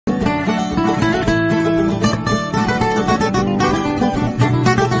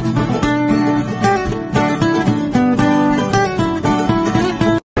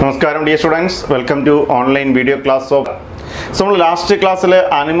Namaskaram dear students, welcome to online video class of last class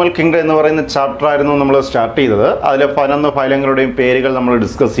Animal Kingdom എന്ന് പറയുന്ന chapter ആയിരുന്നു നമ്മൾ start ചെയ്തത്. അതിലെ 11 ഫൈലങ്ങളുടെയും പേരുകൾ നമ്മൾ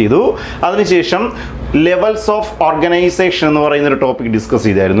ഡിസ്കസ് ചെയ്തു. അതിനുശേഷം ലെവൽസ് ഓഫ് ഓർഗനൈസേഷൻ എന്ന് പറയുന്ന ഒരു ടോപ്പിക് ഡിസ്കസ്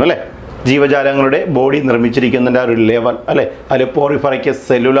ചെയ്തായിരുന്നു അല്ലേ? ജീവജാലങ്ങളുടെ ബോഡി നിർമ്മിച്ചിരിക്കുന്നതിൻ്റെ ആ ഒരു ലെവൽ അല്ലേ? അതിൽ പോറിഫറയ്ക്ക്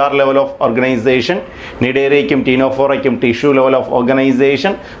cellular level of organisation, നിഡേറയ്ക്കും ടീനോഫോറയ്ക്കും tissue level of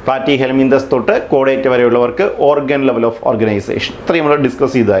organisation, platy helminthes തൊട്ട് caudate വരെയുള്ളവർക്ക് organ level of organisation. ഇത്രയും നമ്മൾ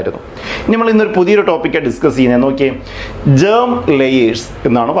ഡിസ്കസ് ചെയ്തായിരുന്നു. നമ്മൾ ഇന്നൊരു പുതിയൊരു ടോപ്പിക്കാണ് ഡിസ്കസ് ചെയ്യുന്നത്. നോക്കിയേ, ജേം ലെയേഴ്സ്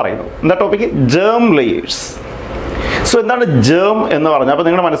എന്നാണ് പറയുന്നത്. എന്താ ടോപ്പിക്ക്? Germ layers. സോ എന്താണ് ജേം എന്ന് പറഞ്ഞാൽ? അപ്പോൾ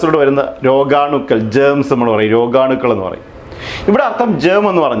നിങ്ങളുടെ മനസ്സിലോട്ട് വരുന്ന രോഗാണുക്കൾ, ജേംസ് നമ്മൾ പറയും, രോഗാണുക്കൾ എന്ന് പറയും. ഇവിടെ അർത്ഥം ജേം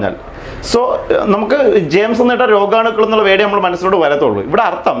എന്ന് പറഞ്ഞാൽ, സോ നമുക്ക് ജേംസ് എന്നിട്ട് രോഗാണുക്കൾ എന്നുള്ള വേർഡ് നമ്മൾ മനസ്സിലോട്ട് വരത്തുള്ളൂ. ഇവിടെ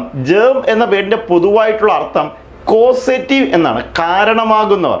അർത്ഥം ജേം എന്ന വേർഡിൻ്റെ പൊതുവായിട്ടുള്ള അർത്ഥം കോസേറ്റീവ് എന്നാണ്,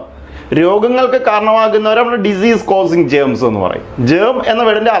 കാരണമാകുന്നവർ. രോഗങ്ങൾക്ക് കാരണമാകുന്നവർ നമ്മൾ ഡിസീസ് കോസിങ് ജേംസ് എന്ന് പറയും. ജേം എന്ന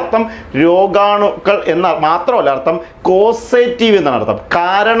വേർഡിൻ്റെ അർത്ഥം രോഗാണുക്കൾ എന്ന മാത്രമല്ല, അർത്ഥം കോസേറ്റീവ് എന്നാണ് അർത്ഥം,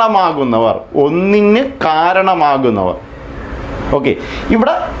 കാരണമാകുന്നവർ, ഒന്നിന് കാരണമാകുന്നവർ. ഓക്കെ,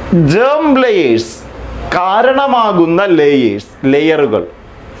 ഇവിടെ ജേം ലെയേഴ്സ്, കാരണമാകുന്ന ലെയേഴ്സ്, ലെയറുകൾ.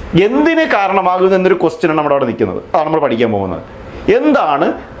 എന്തിന് കാരണമാകുന്ന എന്നൊരു ക്വസ്റ്റ്യനാണ് നമ്മുടെ അവിടെ നിൽക്കുന്നത്. അതാണ് നമ്മൾ പഠിക്കാൻ പോകുന്നത്. എന്താണ്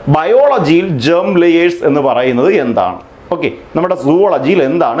ബയോളജിയിൽ ജേം ലെയേഴ്സ് എന്ന് പറയുന്നത്? എന്താണ്? ഓക്കെ, നമ്മുടെ സുവോളജിയിൽ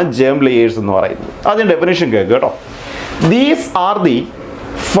എന്താണ് ജേം ലെയേഴ്സ് എന്ന് പറയുന്നത്? അതിൻ്റെ ഡെഫിനിഷൻ കേൾക്കുക കേട്ടോ. These are the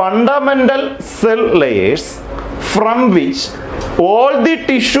fundamental cell layers from which all the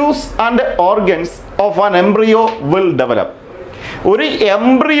tissues and organs of an embryo will develop. ഒരു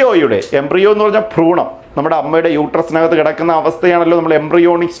എംബ്രിയോയുടെ, എംബ്രിയോ എന്ന് പറഞ്ഞാൽ ഭ്രൂണം, നമ്മുടെ അമ്മയുടെ യൂട്രസിനകത്ത് കിടക്കുന്ന അവസ്ഥയാണല്ലോ നമ്മൾ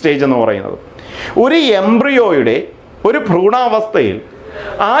എംബ്രിയോണിക് സ്റ്റേജ് എന്ന് പറയുന്നത്. ഒരു എംബ്രിയോയുടെ ഒരു ഭ്രൂണാവസ്ഥയിൽ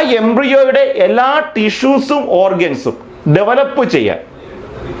ആ എംബ്രിയോയുടെ എല്ലാ ടിഷ്യൂസും ഓർഗൻസും ഡെവലപ്പ് ചെയ്യാൻ,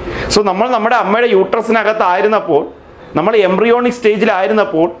 സോ നമ്മൾ നമ്മുടെ അമ്മയുടെ യൂട്രസിനകത്തായിരുന്നപ്പോൾ, നമ്മൾ എംബ്രിയോണിക്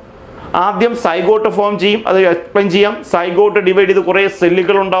സ്റ്റേജിലായിരുന്നപ്പോൾ ആദ്യം സൈഗോട്ട് ഫോം ചെയ്യും. അത് എക്സ്പ്ലെയിൻ ചെയ്യാം. സൈഗോട്ട് ഡിവൈഡ് ചെയ്ത് കുറേ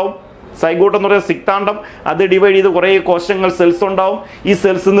സെല്ലുകളുണ്ടാവും. സൈഗോട്ട് എന്ന് പറയുന്ന സിക്താണ്ഡം, അത് ഡിവൈഡ് ചെയ്ത് കുറേ കോശങ്ങൾ, സെൽസ് ഉണ്ടാവും. ഈ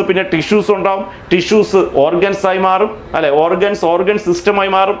സെൽസിൽ നിന്ന് പിന്നെ ടിഷ്യൂസ് ഉണ്ടാവും. ടിഷ്യൂസ് ഓർഗൻസ് ആയി മാറും അല്ലെ? ഓർഗൻ സിസ്റ്റമായി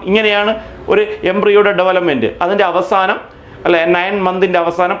മാറും. ഇങ്ങനെയാണ് ഒരു എംബ്രിയോയുടെ ഡെവലപ്മെൻറ്റ്. അതിൻ്റെ അവസാനം അല്ലെ, 9 മന്തിൻ്റെ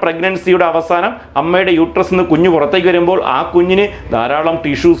അവസാനം, പ്രഗ്നൻസിയുടെ അവസാനം, അമ്മയുടെ യൂട്രസിൽ നിന്ന് കുഞ്ഞ് പുറത്തേക്ക് വരുമ്പോൾ ആ കുഞ്ഞിന് ധാരാളം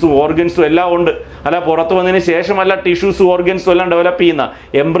ടിഷ്യൂസും ഓർഗൻസും എല്ലാം ഉണ്ട്. അല്ല, പുറത്ത് വന്നതിന് ശേഷമല്ല ടിഷ്യൂസും ഓർഗൻസും എല്ലാം ഡെവലപ്പ് ചെയ്യുന്ന.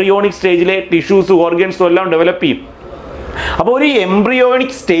 എംബ്രിയോണിക് സ്റ്റേജിലെ ടിഷ്യൂസും ഓർഗൻസും എല്ലാം ഡെവലപ്പ് ചെയ്യും. അപ്പോൾ ഒരു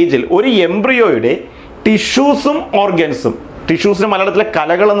എംബ്രിയോണിക് സ്റ്റേജിൽ ഒരു എംബ്രിയോയുടെ ടിഷ്യൂസും ഓർഗൻസും, ടിഷ്യൂസിന് മലയാളത്തിലെ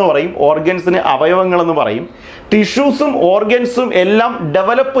കലകളെന്ന് പറയും, ഓർഗൻസിന് അവയവങ്ങളെന്ന് പറയും. ടിഷ്യൂസും ഓർഗൻസും എല്ലാം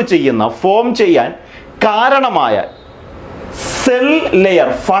ഡെവലപ്പ് ചെയ്യുന്ന, ഫോം ചെയ്യാൻ കാരണമായ cell layer,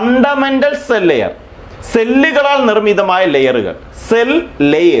 fundamental cell layer, സെല്ലുകളാൽ നിർമ്മിതമായ ലെയറുകൾ, cell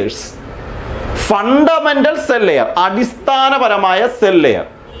layers. Fundamental cell layer, അടിസ്ഥാനപരമായ സെൽ ലെയർ.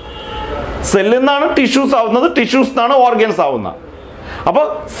 സെല്ലിൽ നിന്നാണ് ടിഷ്യൂസ് ആവുന്നത്, ടിഷ്യൂസ് നിന്നാണ് ഓർഗൻസ് ആവുന്നത്. അപ്പോൾ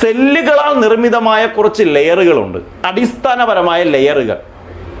സെല്ലുകളാൽ നിർമ്മിതമായ കുറച്ച് ലെയറുകളുണ്ട്, അടിസ്ഥാനപരമായ ലെയറുകൾ.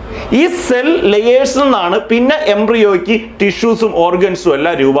 ഈ സെൽ ലെയേഴ്സിൽ നിന്നാണ് പിന്നെ എംബ്രിയോയ്ക്ക് ടിഷ്യൂസും ഓർഗൻസും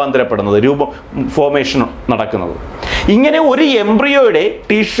എല്ലാം രൂപാന്തരപ്പെടുന്നത്, ഫോമേഷൻ നടക്കുന്നത്. ഇങ്ങനെ ഒരു എംബ്രിയോയുടെ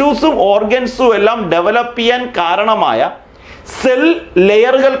ടിഷ്യൂസും ഓർഗൻസും എല്ലാം ഡെവലപ്പ് ചെയ്യാൻ കാരണമായ സെൽ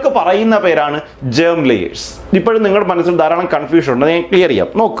ലെയറുകൾക്ക് പറയുന്ന പേരാണ് ജേം ലെയേഴ്സ്. ഇപ്പോഴും നിങ്ങളുടെ മനസ്സിൽ ധാരാളം കൺഫ്യൂഷൻ ഉണ്ട്, ഞാൻ ക്ലിയർ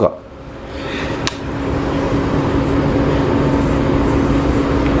ചെയ്യാം. നോക്കുക.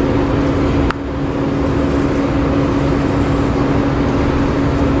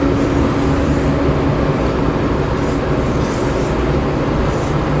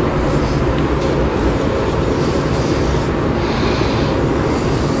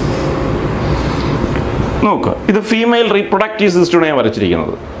 നോക്കുക, ഇത് ഫീമെയിൽ റീപ്രൊഡക്റ്റീവ് സിസ്റ്റമാണ് ഞാൻ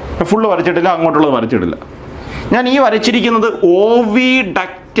വരച്ചിരിക്കുന്നത്. ഫുള്ള് വരച്ചിട്ടില്ല, അങ്ങോട്ടുള്ളത് വരച്ചിട്ടില്ല. ഞാൻ ഈ വരച്ചിരിക്കുന്നത്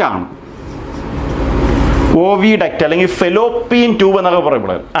ഓവിഡക്റ്റ് ആണ്. ഓവിഡക്റ്റ് അല്ലെങ്കിൽ ഫെലോപ്പിയൻ ട്യൂബ് എന്നൊക്കെ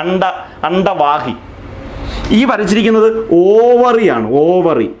പറയപ്പെടുന്നത്, അണ്ടവാഹി. ഈ വരച്ചിരിക്കുന്നത് ഓവറിയാണ്,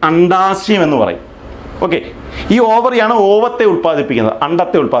 ഓവറി, അണ്ടാശയം എന്ന് പറയും. ഓക്കെ, ഈ ഓവറിയാണ് ഓവത്തെ ഉൽപ്പാദിപ്പിക്കുന്നത്,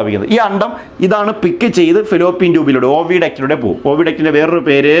 അണ്ടത്തെ ഉൽപ്പാദിപ്പിക്കുന്നത്. ഈ അണ്ടം ഇതാണ് പിക്ക് ചെയ്ത് ഫെലോപ്പിയൻ ട്യൂബിലൂടെ, ഓവിഡക്റ്റിലൂടെ പോകും. ഓവിഡക്റ്റിൻ്റെ വേറൊരു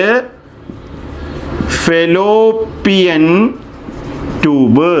പേര് ഫെലോപ്പിയൻ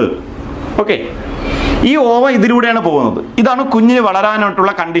ട്യൂബ്. ഓക്കെ, ഈ ഓവ ഇതിലൂടെയാണ് പോകുന്നത്. ഇതാണ് കുഞ്ഞിന്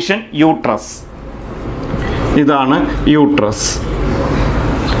വളരാനായിട്ടുള്ള കണ്ടീഷൻ, യൂട്രസ്. ഇതാണ് യൂട്രസ്.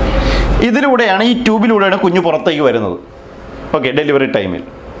 ഇതിലൂടെയാണ്, ഈ ട്യൂബിലൂടെയാണ് കുഞ്ഞ് പുറത്തേക്ക് വരുന്നത്. ഓക്കെ, ഡെലിവറി ടൈമിൽ.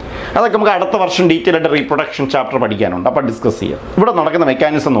 അതൊക്കെ നമുക്ക് അടുത്ത വർഷം ഡീറ്റെയിൽ ആയിട്ട് റീപ്രൊഡക്ഷൻ ചാപ്റ്റർ പഠിക്കാനുണ്ട്, അപ്പോൾ ഡിസ്കസ് ചെയ്യാം. ഇവിടെ നടക്കുന്ന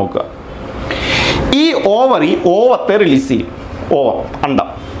മെക്കാനിസം നോക്കുക. ഈ ഓവറി ഓവത്തെ റിലീസ് ചെയ്യും. ഓവർ, അണ്ടം,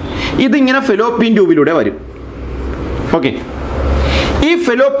 ഇതിങ്ങനെ ഫെലോപ്പിയൻ ട്യൂബിലൂടെ വരും. ഓക്കെ, ഈ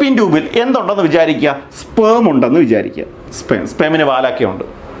ഫെലോപ്പിയൻ ട്യൂബിൽ എന്തുണ്ടെന്ന് വിചാരിക്കുക? സ്പേം ഉണ്ടെന്ന് വിചാരിക്കുക. സ്പേമിന് വാലൊക്കെ ഉണ്ട്.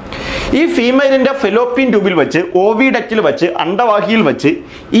 ഈ ഫീമെയിലിൻ്റെ ഫെലോപ്പിയൻ ട്യൂബിൽ വെച്ച് ഓവിഡക്റ്റിൽ വെച്ച് അണ്ടവാഹിയിൽ വെച്ച്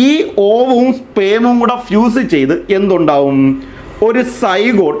ഈ ഓവും സ്പേമും കൂടെ ഫ്യൂസ് ചെയ്ത് എന്തുണ്ടാവും? ഒരു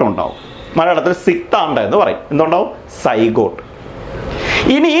സൈഗോട്ട് ഉണ്ടാവും. മലയാളത്തിൽ സിക്താണ്ട എന്ന് പറയും. എന്തുണ്ടാവും? സൈഗോട്ട്.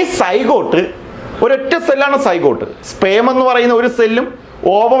 ഇനി ഈ സൈഗോട്ട് ഒരൊറ്റ സെല്ലാണ് സൈഗോട്ട്. സ്പേം എന്ന് പറയുന്ന ഒരു സെല്ലും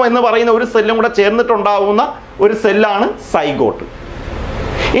ഓവം എന്ന് പറയുന്ന ഒരു സെല്ലും കൂടെ ചേർന്നിട്ടുണ്ടാവുന്ന ഒരു സെല്ലാണ് സൈഗോട്ട്.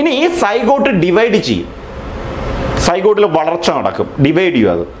 ഇനി ഈ സൈഗോട്ട് ഡിവൈഡ് ചെയ്യും. സൈഗോട്ടിൽ വളർച്ച നടക്കും, ഡിവൈഡ്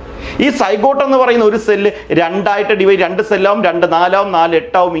ചെയ്യും. അത് ഈ സൈഗോട്ട് എന്ന് പറയുന്ന ഒരു സെല്ല് രണ്ടായിട്ട് ഡിവൈഡ്, 2 സെല്ലാവും, 2 4 ആവും, 4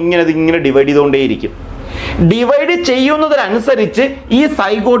 8 ആവും, ഇങ്ങനെ ഡിവൈഡ് ചെയ്തുകൊണ്ടേയിരിക്കും. ഡിവൈഡ് ചെയ്യുന്നതിനനുസരിച്ച് ഈ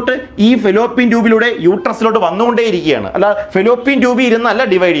സൈഗോട്ട് ഈ ഫെലോപ്പിയൻ ട്യൂബിലൂടെ യൂട്രസിലോട്ട് വന്നുകൊണ്ടേയിരിക്കുകയാണ്. അല്ല, ഫെലോപ്പിയൻ ട്യൂബിൽ ഇരുന്നല്ല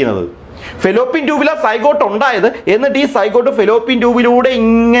ഡിവൈഡ് ചെയ്യുന്നത്. ഫെലോപ്പിയൻ ട്യൂബിലാ സൈഗോട്ട് ഉണ്ടായത്. എന്നിട്ട് ഈ സൈഗോട്ട് ഫെലോപ്പിയൻ ട്യൂബിലൂടെ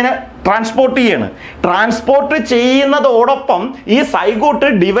ഇങ്ങനെ ട്രാൻസ്പോർട്ട് ചെയ്യാണ്. ട്രാൻസ്പോർട്ട് ചെയ്യുന്നതോടൊപ്പം ഈ സൈഗോട്ട്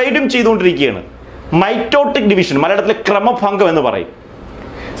ഡിവൈഡും ചെയ്തുകൊണ്ടിരിക്കുകയാണ്. മൈറ്റോട്ടിക് ഡിവിഷൻ, മലയാളത്തിലെ ക്രമഭംഗം എന്ന് പറയും.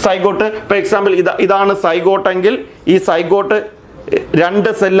 സൈഗോട്ട് ഫോർ എക്സാമ്പിൾ ഇതാണ് സൈഗോട്ടെങ്കിൽ ഈ സൈഗോട്ട്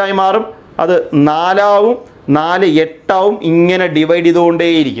 2 സെല്ലായി മാറും. അത് 4 ആവും, 4 8 ആവും, ഇങ്ങനെ ഡിവൈഡ്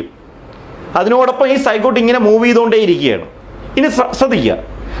ചെയ്തുകൊണ്ടേയിരിക്കും. അതിനോടൊപ്പം ഈ സൈഗോട്ട് ഇങ്ങനെ മൂവ് ചെയ്തുകൊണ്ടേയിരിക്കുകയാണ്. ഇനി ശ്രദ്ധിക്കുക.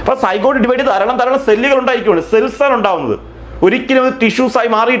 അപ്പോൾ സൈഗോട്ട് ഡിവൈഡ് ചെയ്ത് ധാരാളം സെല്ലുകൾ ഉണ്ടായിരിക്കുകയാണ്. സെൽസാണ് ഉണ്ടാവുന്നത്. ഒരിക്കലും ഇത് ടിഷ്യൂസായി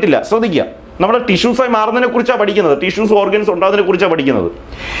മാറിയിട്ടില്ല. ശ്രദ്ധിക്കുക, നമ്മൾ ടിഷ്യൂസായി മാറുന്നതിനെ കുറിച്ചാണ് പഠിക്കുന്നത്. ടിഷ്യൂസ് ഓർഗൻസ് ഉണ്ടാകുന്നതിനെ കുറിച്ചാണ് പഠിക്കുന്നത്.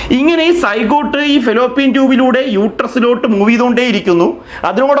 ഇങ്ങനെ ഈ സൈഗോട്ട് ഈ ഫെലോപ്പിയൻ ട്യൂബിലൂടെ യൂട്രസിലോട്ട് മൂവ് ചെയ്തുകൊണ്ടേയിരിക്കുന്നു.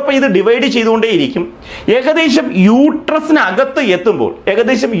 അതിനോടൊപ്പം ഇത് ഡിവൈഡ് ചെയ്തുകൊണ്ടേയിരിക്കും. ഏകദേശം യൂട്രസിന്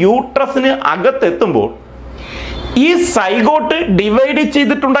അകത്തെത്തുമ്പോൾ ഈ സൈഗോട്ട് ഡിവൈഡ്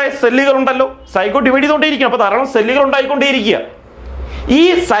ചെയ്തിട്ടുണ്ടായ സെല്ലുകൾ ഉണ്ടല്ലോ, സൈഗോട്ട് ഡിവൈഡ് ചെയ്തുകൊണ്ടേയിരിക്കും. അപ്പോൾ ധാരാളം സെല്ലുകൾ ഉണ്ടായിക്കൊണ്ടേയിരിക്കുക. ഈ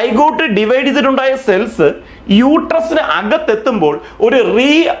സൈഗോട്ട് ഡിവൈഡ് ചെയ്തിട്ടുണ്ടായ സെൽസ് യൂട്രസിന് അകത്തെത്തുമ്പോൾ ഒരു റീ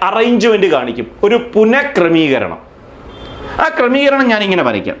അറേഞ്ച്മെന്റ് കാണിക്കും, ഒരു പുനഃക്രമീകരണം. ആ ക്രമീകരണം ഞാൻ ഇങ്ങനെ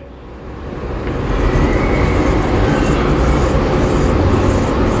വരയ്ക്കാം.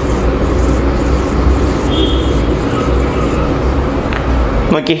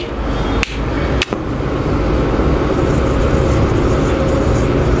 നോക്കി,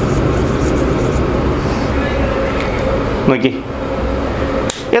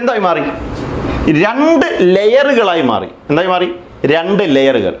 എന്തായി മാറി? 2 ലെയറുകളായി മാറി. എന്തായി മാറി? 2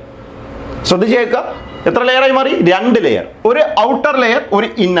 ലെയറുകൾ. ശ്രദ്ധിച്ചേക്കുക, എത്ര ലെയറായി മാറി? 2 ലെയർ. ഒരു ഔട്ടർ ലെയർ, ഒരു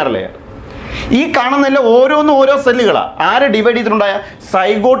ഇന്നർ ലെയർ. ഈ കാണുന്നല്ല ഓരോന്നും ഓരോ സെല്ലുകളാണ്. ആര് ഡിവൈഡ് ചെയ്തിട്ടുണ്ടായ?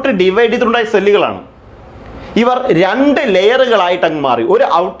 Zygote divide ചെയ്തിട്ടുണ്ടായ സെല്ലുകളാണ്. ഇവർ 2 ലെയറുകളായിട്ട് അങ്ങ് മാറി. ഒരു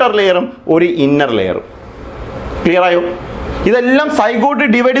ഔട്ടർ ലെയറും ഒരു ഇന്നർ ലെയറും. ക്ലിയർ ആയോ? ഇതെല്ലാം സൈഗോട്ട്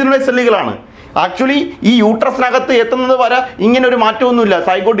ഡിവൈഡ് ചെയ്തിട്ടുണ്ടായ സെല്ലുകളാണ്. ആക്ച്വലി ഈ യൂട്രസിനകത്ത് എത്തുന്നത് വരെ ഇങ്ങനെ ഒരു മാറ്റമൊന്നുമില്ല.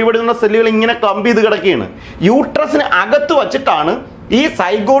 സൈഗോട്ട് ഡിവൈഡ് ചെയ്യുന്ന സെല്ലുകൾ ഇങ്ങനെ ക്ലംപ് ചെയ്ത് കിടക്കുകയാണ്. യൂട്രസിന് അകത്ത് വച്ചിട്ടാണ് ഈ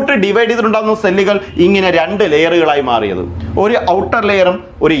സൈഗോട്ട് ഡിവൈഡ് ചെയ്തിട്ടുണ്ടാകുന്ന സെല്ലുകൾ ഇങ്ങനെ 2 ലെയറുകളായി മാറിയത്. ഒരു ഔട്ടർ ലെയറും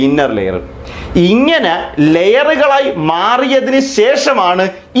ഒരു ഇന്നർ ലെയറും. ഇങ്ങനെ ലെയറുകളായി മാറിയതിന് ശേഷമാണ്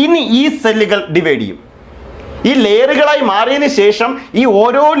ഇനി ഈ സെല്ലുകൾ ഡിവൈഡ് ചെയ്യും. ഈ ലെയറുകളായി മാറിയതിന് ശേഷം ഈ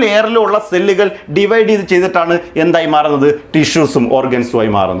ഓരോ ലെയറിലുള്ള സെല്ലുകൾ ഡിവൈഡ് ചെയ്തിട്ടാണ് എന്തായി മാറുന്നത്? ടിഷ്യൂസും ഓർഗൻസുമായി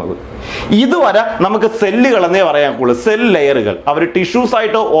മാറുന്നത്. ഇതുവരെ നമുക്ക് സെല്ലുകൾ എന്നേ പറയാൻ കൂടുതൽ, സെൽ ലെയറുകൾ. അവർ ടിഷ്യൂസ്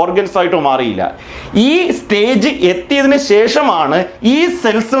ആയിട്ടോ ഓർഗൻസ് ആയിട്ടോ മാറിയില്ല. ഈ സ്റ്റേജ് എത്തിയതിന് ശേഷമാണ് ഈ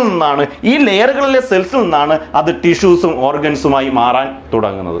സെൽസിൽ നിന്നാണ്, ഈ ലെയറുകളിലെ സെൽസിൽ നിന്നാണ് അത് ടിഷ്യൂസും ഓർഗൻസുമായി മാറാൻ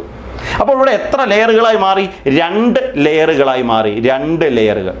തുടങ്ങുന്നത്. അപ്പോൾ ഇവിടെ എത്ര ലെയറുകളായി മാറി? 2 ലെയറുകളായി മാറി. 2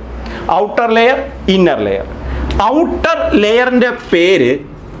 ലെയറുകൾ, outer layer, inner layer. Outer ലെയറിന്റെ പേര്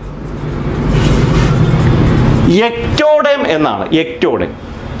എക്ടോഡേം എന്നാണ്. എക്ടോഡേം.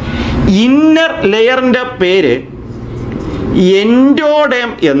 ഇന്നർ ലെയറിന്റെ പേര് എൻഡോഡേം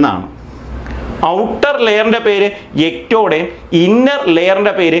എന്നാണ്. ഔട്ടർ ലെയറിന്റെ പേര് എക്ടോഡേം, ഇന്നർ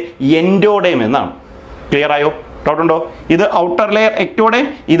ലെയറിന്റെ പേര് എൻഡോഡേം എന്നാണ്. ക്ലിയർ ആയോ? ഡൗട്ട് ഉണ്ടോ? ഇത് ഔട്ടർ ലെയർ എക്ടോഡേം,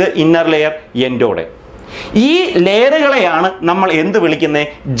 ഇത് ഇന്നർ ലെയർ എൻഡോഡേം. ഈ ലെയറുകളെയാണ് നമ്മൾ എന്ത് വിളിക്കുന്നത്?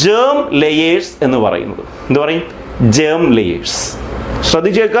 ജേം ലെയേഴ്സ് എന്ന് പറയുന്നത്. എന്ത് പറയും? Germ layers.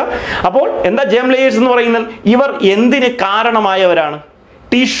 ശ്രദ്ധിച്ചേക്കുക. അപ്പോൾ എന്താ ജേം ലെയേഴ്സ് എന്ന് പറയുന്നത്? ഇവർ എന്തിന് കാരണമായവരാണ്?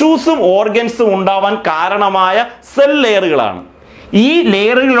 ടിഷ്യൂസും ഓർഗൻസും ഉണ്ടാവാൻ കാരണമായ സെൽ ലെയറുകളാണ്. ഈ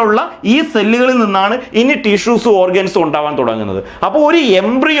ലെയറുകളുള്ള ഈ സെല്ലുകളിൽ നിന്നാണ് ഇനി ടിഷ്യൂസും ഓർഗൻസും ഉണ്ടാവാൻ തുടങ്ങുന്നത്. അപ്പോൾ ഒരു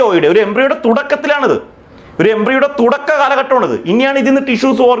എംബ്രിയോയുടെ തുടക്കത്തിലാണിത്. ഒരു എംബ്രിയോയുടെ തുടക്ക കാലഘട്ടമാണിത്. ഇനിയാണ് ഇതിന്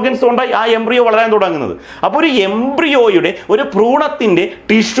ടിഷ്യൂസ് ഓർഗൻസ് ഉണ്ടായി ആ എംബ്രിയോ വളരാൻ തുടങ്ങുന്നത്. അപ്പോൾ ഒരു എംബ്രിയോയുടെ, ഒരു ഭ്രൂണത്തിന്റെ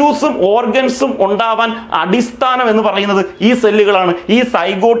ടിഷ്യൂസും ഓർഗൻസും ഉണ്ടാവാൻ അടിസ്ഥാനം എന്ന് പറയുന്നത് ഈ സെല്ലുകളാണ്. ഈ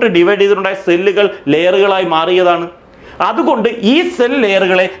സൈഗോട്ട് ഡിവൈഡ് ചെയ്തിട്ടുണ്ടായ സെല്ലുകൾ ലെയറുകളായി മാറിയതാണ്. അതുകൊണ്ട് ഈ സെൽ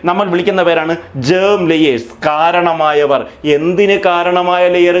ലെയറുകളെ നമ്മൾ വിളിക്കുന്ന പേരാണ് ജേം ലെയേഴ്സ്. കാരണമായവർ. എന്തിന് കാരണമായ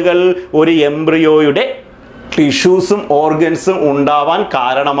ലെയറുകൾ? ഒരു എംബ്രിയോയുടെ ടിഷ്യൂസും ഓർഗൻസും ഉണ്ടാവാൻ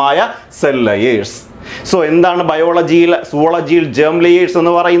കാരണമായ സെൽ ലെയേഴ്സ്. സോ എന്താണ് ബയോളജിയിൽ സുവോളജിയിൽ ജേം ലെയേഴ്സ്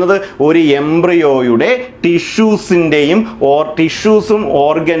എന്ന് പറയുന്നത്? ഒരു എംബ്രിയോയുടെ ടിഷ്യൂസും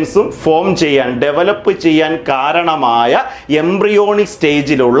ഓർഗൻസും ഫോം ചെയ്യാൻ ഡെവലപ്പ് ചെയ്യാൻ കാരണമായ എംബ്രിയോണിക്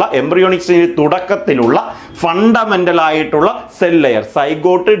സ്റ്റേജിൽ തുടക്കത്തിലുള്ള ഫണ്ടമെന്റൽ ആയിട്ടുള്ള സെൽ ലെയർ,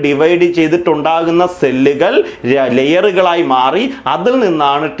 സൈഗോട്ട് ഡിവൈഡ് ചെയ്തിട്ടുണ്ടാകുന്ന സെല്ലുകൾ ലെയറുകളായി മാറി അതിൽ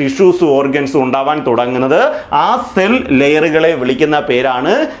നിന്നാണ് ടിഷ്യൂസും ഓർഗൻസും ഉണ്ടാവാൻ തുടങ്ങുന്നത്. ആ സെൽ ലെയറുകളെ വിളിക്കുന്ന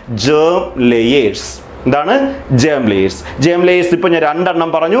പേരാണ് ജേം ലെയേഴ്സ്. എന്താണ്? Germ layers. ജേം ലെയേഴ്സ് ഇപ്പോൾ ഞാൻ 2 എണ്ണം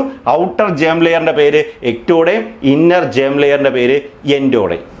പറഞ്ഞു. ഔട്ടർ ജേം ലെയറിന്റെ പേര് എക്ടോഡേം, ഇന്നർ ജേം ലെയറിന്റെ പേര്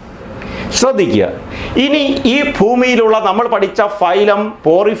എൻഡോഡേം. ശ്രദ്ധിക്കുക, ഇനി ഈ ഭൂമിയിലുള്ള നമ്മൾ പഠിച്ച ഫൈലം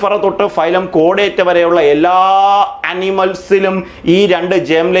പോറിഫറ തൊട്ട് ഫൈലം കോഡേറ്റ വരെയുള്ള എല്ലാ ആനിമൽസിലും ഈ 2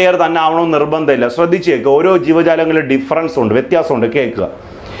 ജേം ലെയർ തന്നെ ആവണമെന്ന് നിർബന്ധമില്ല. ശ്രദ്ധിച്ച് കേൾക്കുക, ഓരോ ജീവജാലങ്ങളിൽ ഡിഫറൻസ് ഉണ്ട്, വ്യത്യാസമുണ്ട്. കേൾക്കുക,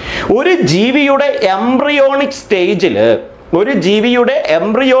 ഒരു ജീവിയുടെ എംബ്രിയോണിക്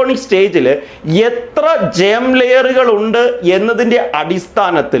സ്റ്റേജിൽ എത്ര ജേം ലെയറുകൾ ഉണ്ട് എന്നതിൻ്റെ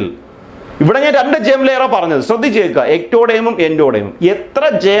അടിസ്ഥാനത്തിൽ, ഇവിടെ ഞാൻ 2 ജേം ലെയറാണ് പറഞ്ഞത്, ശ്രദ്ധിച്ച് കേൾക്കുക, എക്ടോഡേമും എൻഡോഡേമും. എത്ര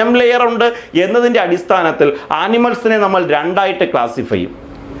ജേം ലെയർ ഉണ്ട് എന്നതിൻ്റെ അടിസ്ഥാനത്തിൽ ആനിമൽസിനെ നമ്മൾ 2ആയിട്ട് ക്ലാസിഫൈ ചെയ്യും.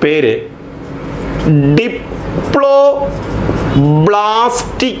 പേര്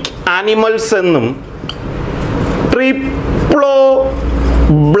ഡിപ്ലോബ്ലാസ്റ്റിക് ആനിമൽസ് എന്നും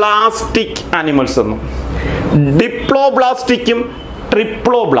ട്രിപ്ലോബ്ലാസ്റ്റിക് ആനിമൽസ് എന്നും. ഡിപ്ലോബ്ലാസ്റ്റിക്കും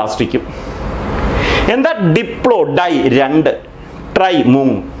ട്രിപ്ലോബ്ലാസ്റ്റിക്കും. എന്താ ഡിപ്ലോ? Dye 2, try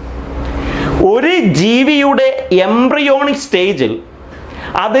 3. ഒരു ജീവിയുടെ എംബ്രിയോണിക് സ്റ്റേജിൽ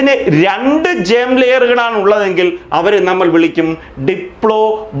അതിന് 2 ജേം ലെയറുകളാണ് ഉള്ളതെങ്കിൽ അവരെ നമ്മൾ വിളിക്കും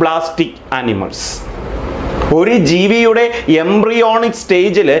ഡിപ്ലോബ്ലാസ്റ്റിക് ആനിമൽസ്. ഒരു ജീവിയുടെ എംബ്രിയോണിക്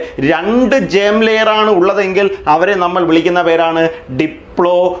സ്റ്റേജിൽ 2 ജേം ലെയർ ആണ് ഉള്ളതെങ്കിൽ അവരെ നമ്മൾ വിളിക്കുന്ന പേരാണ്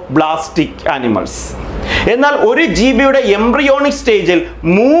ഡിപ്ലോബ്ലാസ്റ്റിക് ആനിമൽസ്. എന്നാൽ ഒരു ജീവിയുടെ എംബ്രിയോണിക് സ്റ്റേജിൽ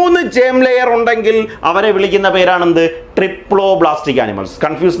 3 ജേം ലെയർ ഉണ്ടെങ്കിൽ അവരെ വിളിക്കുന്ന പേരാണെന്ത്? Triploblastic animals.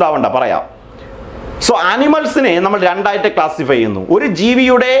 കൺഫ്യൂസ്ഡ് ആവണ്ട, പറയാം. സോ ആനിമൽസിനെ നമ്മൾ 2ആയിട്ട് ക്ലാസിഫൈ ചെയ്യുന്നു. ഒരു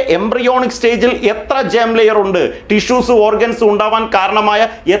ജീവിയുടെ എംബ്രിയോണിക് സ്റ്റേജിൽ എത്ര ജേം ലെയർ ഉണ്ട്, ടിഷ്യൂസും ഓർഗൻസും ഉണ്ടാവാൻ കാരണമായ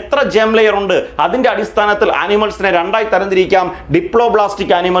എത്ര ജേം ലെയർ ഉണ്ട്, അതിന്റെ അടിസ്ഥാനത്തിൽ ആനിമൽസിനെ 2ആയി തരംതിരിക്കാം,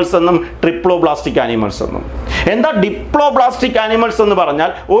 ഡിപ്ലോബ്ലാസ്റ്റിക് ആനിമൽസ് എന്നും ട്രിപ്ലോബ്ലാസ്റ്റിക് ആനിമൽസ് എന്നും. എന്താ ഡിപ്ലോബ്ലാസ്റ്റിക് ആനിമൽസ് എന്ന് പറഞ്ഞാൽ?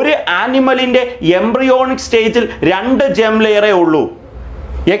 ഒരു ആനിമലിന്റെ എംബ്രിയോണിക് സ്റ്റേജിൽ 2 ജേം ലെയറേ ഉള്ളൂ,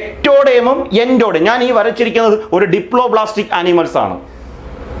 എക്ടോഡേമും എൻഡോഡേം. ഞാൻ ഈ വരച്ചിരിക്കുന്നത് ഒരു ഡിപ്ലോബ്ലാസ്റ്റിക് ആനിമൽസ് ആണ്.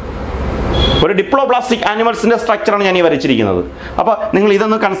 ഒരു ഡിപ്ലോബ്ലാസ്റ്റിക് ആനിമൽസിന്റെ സ്ട്രക്ചറാണ് ഞാൻ ഈ വരച്ചിരിക്കുന്നത്. അപ്പോൾ നിങ്ങൾ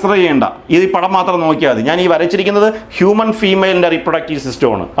ഇതൊന്നും കൺസിഡർ ചെയ്യേണ്ട, ഇത് പടം മാത്രം നോക്കിയാൽ മതി. ഞാൻ ഈ വരച്ചിരിക്കുന്നത് ഹ്യൂമൻ ഫീമെയിലിന്റെ റിപ്രൊഡക്റ്റീവ്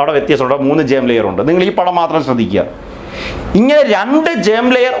സിസ്റ്റമാണ്. അവിടെ വ്യത്യാസമുണ്ട്, 3 ജേം ലെയർ ഉണ്ട്. നിങ്ങൾ ഈ പടം മാത്രം ശ്രദ്ധിക്കുക. ഇങ്ങനെ 2 ജേം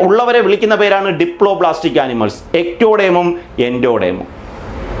ലെയർ ഉള്ളവരെ വിളിക്കുന്ന പേരാണ് ഡിപ്ലോബ്ലാസ്റ്റിക് ആനിമൽസ്, എക്ടോഡേമും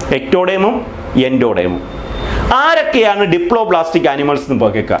എൻഡോഡേമും. ആരൊക്കെയാണ് ഡിപ്ലോബ്ലാസ്റ്റിക് ആനിമൽസ്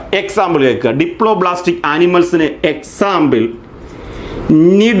എന്ന് കേൾക്കുക? എക്സാമ്പിൾ കേൾക്കുക. Diploblastic ആനിമൽസിന് example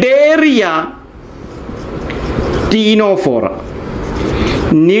cnidaria Ctenophora.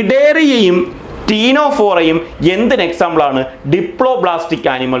 നിഡേറിയയും ടീനോഫോറയും എന്തിന് എക്സാമ്പിളാണ്? ഡിപ്ലോബ്ലാസ്റ്റിക്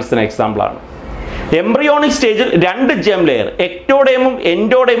ആനിമൽസിന് എക്സാമ്പിളാണ്. എംബ്രിയോണിക് സ്റ്റേജിൽ 2 ജേം ലെയർ, എക്ടോഡേമും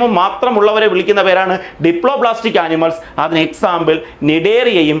എൻഡോഡേമും മാത്രമുള്ളവരെ വിളിക്കുന്ന പേരാണ് ഡിപ്ലോബ്ലാസ്റ്റിക് ആനിമൽസ്. അതിന് എക്സാമ്പിൾ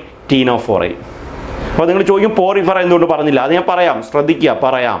നിഡേറിയയും ടീനോഫോറയും. അപ്പോൾ നിങ്ങൾ ചോദിക്കും പോറിഫറ എന്തുകൊണ്ട് പറഞ്ഞില്ല? അത് ഞാൻ പറയാം, ശ്രദ്ധിക്കുക,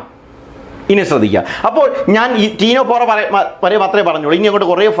 പറയാം. ഇനി ശ്രദ്ധിക്കുക. അപ്പോൾ ഞാൻ ഈ ടീനോഫോറ വരെ മാത്രമേ പറഞ്ഞുള്ളൂ. ഇനി അങ്ങോട്ട്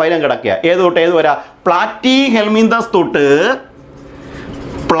കുറേ ഫൈലം കിടക്കുക. ഏത് തൊട്ട് ഏത് വരാ? പ്ലാറ്റി ഹെൽമിന്തസ്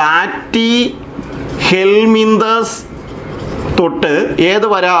തൊട്ട് ഏത്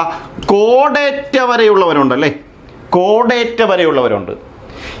വരാ? കോഡേറ്റ വരെയുള്ളവരുണ്ടല്ലേ, കോഡേറ്റ വരെയുള്ളവരുണ്ട്.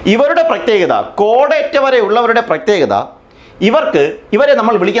 ഇവരുടെ പ്രത്യേകത, കോഡേറ്റ വരെയുള്ളവരുടെ പ്രത്യേകത, ഇവരെ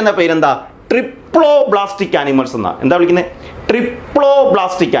നമ്മൾ വിളിക്കുന്ന പേരെന്താ? ട്രിപ്ലോബ്ലാസ്റ്റിക് ആനിമൽസ് എന്നാ. എന്താ വിളിക്കുന്നത്?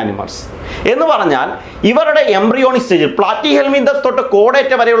 ട്രിപ്ലോബ്ലാസ്റ്റിക് ആനിമൽസ് എന്ന് പറഞ്ഞാൽ ഇവരുടെ എംബ്രിയോണിക് സ്റ്റേജിൽ പ്ലാറ്റി ഹെൽമിന്തസ് തൊട്ട്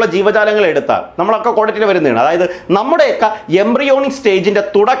കോഡേറ്റ വരെയുള്ള ജീവജാലങ്ങൾ എടുത്താൽ, നമ്മളൊക്കെ കോഡേറ്റ വരുന്നതാണ്, അതായത് നമ്മുടെയൊക്കെ എംബ്രിയോണിക് സ്റ്റേജിന്റെ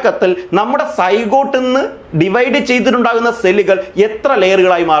തുടക്കത്തിൽ നമ്മുടെ സൈഗോട്ടിൽ നിന്ന് ഡിവൈഡ് ചെയ്തിട്ടുണ്ടാകുന്ന സെല്ലുകൾ എത്ര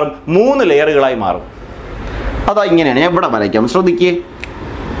ലെയറുകളായി മാറും? 3 ലെയറുകളായി മാറും. അതാ ഇങ്ങനെയാണ്. ഞാൻ ഇവിടെ വരയ്ക്കാം, ശ്രദ്ധിക്കേ.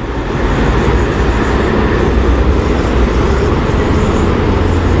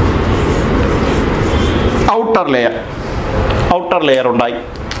 ഔട്ടർ ലെയർ ഉണ്ടായി,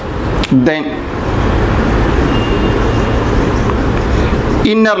 ദെൻ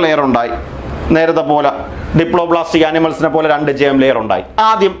ഇന്നർ ലെയർ ഉണ്ടായി. നേരത്തെ പോലെ ഡിപ്ലോബ്ലാസ്റ്റിക് ആനിമൽസിനെ പോലെ 2 ജേം ലെയർ ഉണ്ടായി.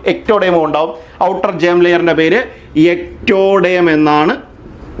 ആദ്യം എക്ടോഡേമും ഉണ്ടാവും. ഔട്ടർ ജേം ലെയറിന്റെ പേര് എക്ടോഡേം എന്നാണ്.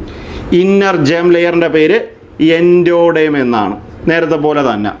 ഇന്നർ ജേം ലെയറിന്റെ പേര് എൻഡോഡേം എന്നാണ്. നേരത്തെ പോലെ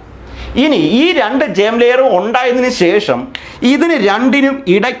തന്നെ. ഇനി ഈ 2 ജേം ലെയറും ഉണ്ടായതിനു ശേഷം ഇതിന് 2നും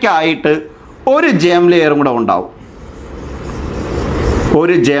ഇടയ്ക്കായിട്ട് ഒരു ജേം ലെയറും കൂടെ ഉണ്ടാവും.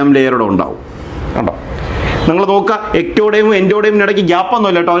 ഒരു ജേം ലെയറുടെ ഉണ്ടാവും. കണ്ടോ? നിങ്ങൾ നോക്കുക, എക്ടോഡേമും എൻഡോഡേമിനും ഇടയ്ക്ക്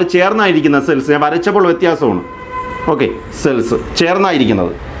ഗ്യാപ്പൊന്നുമില്ല കേട്ടോ, അവർ ചേർന്നായിരിക്കുന്ന സെൽസ്. ഞാൻ വരച്ചപ്പോൾ വ്യത്യാസമാണ്. Okay, cells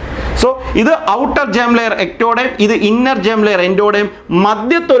ചേർന്നായിരിക്കുന്നത്. സോ ഇത് ഔട്ടർ ജേം ലെയർ എക്ടോഡേം, ഇത് inner germ layer endoderm.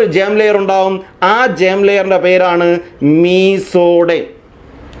 മധ്യത്തൊരു germ layer ഉണ്ടാവും. ആ ജേം ലെയറിന്റെ പേരാണ് മീസോഡേം.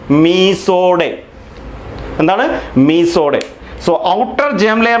 മീസോഡേം എന്താണ്? മീസോഡേം. സോ ഔട്ടർ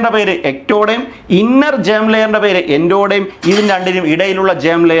ജേം ലെയറിന്റെ പേര് എക്ടോഡേം, ഇന്നർ ജേം ലെയറിന്റെ പേര് എൻഡോഡേം, ഇതിന് രണ്ടിനും ഇടയിലുള്ള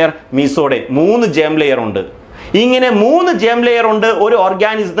germ layer mesoderm. 3 germ layer ഉണ്ട്. ഇങ്ങനെ 3 ജേം ലെയർ ഉണ്ട് ഒരു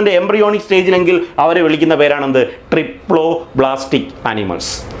ഓർഗാനിസത്തിന്റെ എംബ്രിയോണിക് സ്റ്റേജിലെങ്കിൽ അവരെ വിളിക്കുന്ന പേരാണെന്ത്? Triploblastic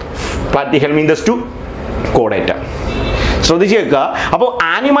animals. കോഡേറ്റ. ശ്രദ്ധിച്ചു കേൾക്കുക. അപ്പോൾ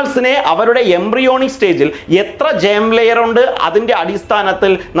ആനിമൽസിനെ അവരുടെ എംബ്രിയോണിക് സ്റ്റേജിൽ എത്ര ജേം ലെയർ ഉണ്ട് അതിന്റെ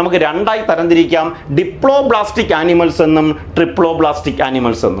അടിസ്ഥാനത്തിൽ നമുക്ക് രണ്ടായി തരംതിരിക്കാം. ഡിപ്ലോബ്ലാസ്റ്റിക് ആനിമൽസ് എന്നും ട്രിപ്ലോബ്ലാസ്റ്റിക്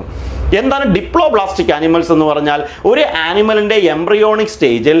ആനിമൽസ് എന്നും. എന്താണ് ഡിപ്ലോബ്ലാസ്റ്റിക് ആനിമൽസ് എന്ന് പറഞ്ഞാൽ? ഒരു ആനിമലിന്റെ എംബ്രിയോണിക്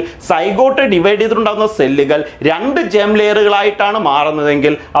സ്റ്റേജിൽ സൈഗോട്ട് ഡിവൈഡ് ചെയ്തിട്ടുണ്ടാകുന്ന സെല്ലുകൾ 2 ജേം ലെയറുകളായിട്ടാണ്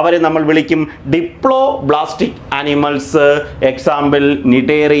മാറുന്നതെങ്കിൽ അവരെ നമ്മൾ വിളിക്കും diploblastic animals. Example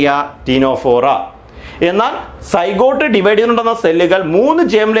cnidaria, Ctenophora. എന്നാൽ സൈഗോട്ട് ഡിവൈഡ് ചെയ്തിട്ടുണ്ടെന്ന സെല്ലുകൾ 3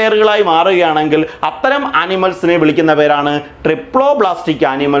 ജേം ലെയറുകളായി മാറുകയാണെങ്കിൽ അത്തരം ആനിമൽസിനെ വിളിക്കുന്ന പേരാണ് triploblastic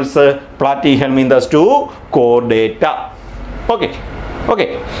animals. Platyhelminthes Chordata. Okay okay,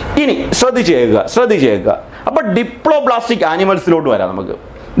 ഇനി ശ്രദ്ധിച്ചു കേൾക്കുക. അപ്പൊ ഡിപ്ലോബ്ലാസ്റ്റിക് ആനിമൽസിലോട്ട് വരാം നമുക്ക്.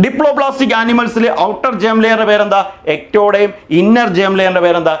 ഡിപ്ലോബ്ലാസ്റ്റിക് ആനിമൽസിൽ ഔട്ടർ ജേം ലെയറിന്റെ പേരെന്താ? എക്ടോഡേം. ഇന്നർ ജേം ലെയറിന്റെ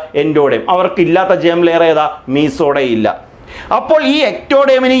പേരെന്താ? എൻഡോഡേം. അവർക്ക് ഇല്ലാത്ത ജേം ലെയർ ഏതാ? മീസോഡേ ഇല്ല. അപ്പോൾ ഈ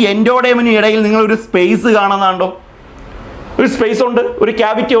എക്ടോഡേമിനും എൻഡോഡേമിനും ഇടയിൽ നിങ്ങൾ ഒരു സ്പേസ് കാണുന്നുണ്ടോ? ഒരു സ്പേസ് ഉണ്ട്, ഒരു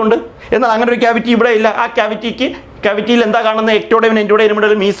ക്യാവിറ്റി ഉണ്ട്. എന്നാൽ അങ്ങനെ ഒരു ക്യാവിറ്റി ഇവിടെ ഇല്ല. ആ ക്യാവിറ്റിയിൽ എന്താ കാണുന്നത്? എക്ടോഡേമിനും എൻഡോഡേമിനും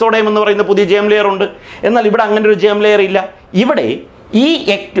ഇടയിൽ മീസോഡേം എന്ന് പറയുന്ന പുതിയ ജേം ലെയർ ഉണ്ട്. എന്നാൽ ഇവിടെ അങ്ങനെ ഒരു ജേം ലെയർ ഇല്ല. ഇവിടെ ഈ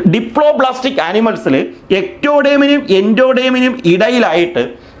ഡിപ്ലോബ്ലാസ്റ്റിക് ആനിമൽസിൽ എക്ടോഡേമിനും എൻഡോഡേമിനും ഇടയിലായിട്ട്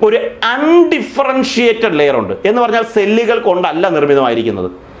ഒരു അൺഡിഫറൻഷിയേറ്റഡ് ലെയർ ഉണ്ട്. എന്ന് പറഞ്ഞാൽ സെല്ലുകൾ കൊണ്ടല്ല നിർമ്മിതമായിരിക്കുന്നത്.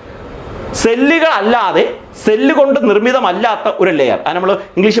 സെല്ലുകൾ അല്ലാതെ, സെല്ല് കൊണ്ട് നിർമ്മിതമല്ലാത്ത ഒരു ലെയർ. അത് നമ്മൾ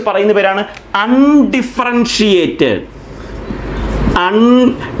ഇംഗ്ലീഷിൽ പറയുന്ന പേരാണ് അൺഡിഫറൻഷിയേറ്റഡ്.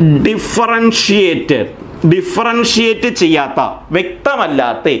 ഡിഫറൻഷിയേറ്റ് ചെയ്യാത്ത,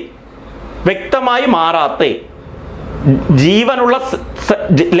 വ്യക്തമല്ലാത്ത, വ്യക്തമായി മാറാത്ത, ജീവനുള്ള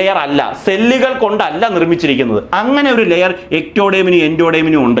ലെയർ അല്ല, സെല്ലുകൾ കൊണ്ടല്ല നിർമ്മിച്ചിരിക്കുന്നത്. അങ്ങനെ ഒരു ലെയർ എക്ടോഡേമിനും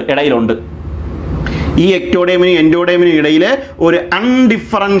എൻഡോഡേമിനും ഉണ്ട്, ഇടയിലുണ്ട്. ഈ എക്ടോഡേമിനും എൻഡോഡേമിനും ഇടയിൽ ഒരു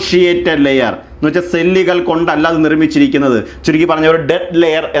അൺഡിഫറൻഷിയേറ്റഡ് ലെയർ എന്ന് വെച്ചാൽ സെല്ലുകൾ കൊണ്ടല്ല അത് നിർമ്മിച്ചിരിക്കുന്നത്. ചുരുക്കി പറഞ്ഞ ഒരു ഡെഡ്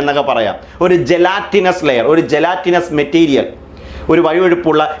ലെയർ എന്നൊക്കെ പറയാം. ഒരു ജെലാറ്റിനസ് ലെയർ, ഒരു ജെലാറ്റിനസ് മെറ്റീരിയൽ, ഒരു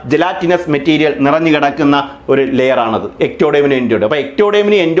വഴുവഴുപ്പുള്ള ജെലാറ്റിനസ് മെറ്റീരിയൽ നിറഞ്ഞു കിടക്കുന്ന ഒരു ലെയർ ആണത് എക്ടോഡേമിനും എൻഡോഡേമിനും. അപ്പോൾ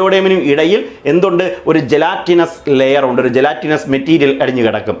എക്ടോഡേമിനും എൻഡോഡേമിനും ഇടയിൽ എന്തുണ്ട്? ഒരു ജെലാറ്റിനസ് ലെയർ ഉണ്ട്, ഒരു ജെലാറ്റിനസ് മെറ്റീരിയൽ അടിഞ്ഞു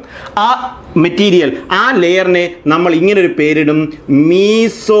കിടക്കും. ആ മെറ്റീരിയൽ, ആ ലെയറിനെ നമ്മൾ ഇങ്ങനൊരു പേരിടും,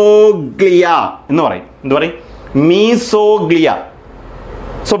 മീസോഗ്ലിയ എന്ന് പറയും. എന്ത് പറയും? മീസോഗ്ലിയ.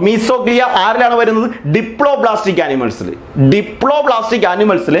 സോ മീസോഗ്ലിയ ആരിലാണ് വരുന്നത്? ഡിപ്ലോബ്ലാസ്റ്റിക് ആനിമൽസിൽ. ഡിപ്ലോബ്ലാസ്റ്റിക്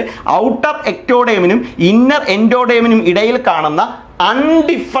ആനിമൽസിൽ ഔട്ടർ എക്ടോഡേമിനും ഇന്നർ എൻഡോഡേമിനും ഇടയിൽ കാണുന്ന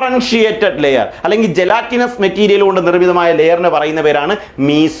അൺഡിഫറൻഷിയേറ്റഡ് ലെയർ അല്ലെങ്കിൽ ജെലാറ്റിനസ് മെറ്റീരിയൽ കൊണ്ട് നിർമ്മിതമായ ലെയറിന് പറയുന്ന പേരാണ്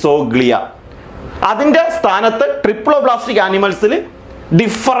മീസോഗ്ലിയ. അതിന്റെ സ്ഥാനത്ത് ട്രിപ്ലോബ്ലാസ്റ്റിക് ആനിമൽസിൽ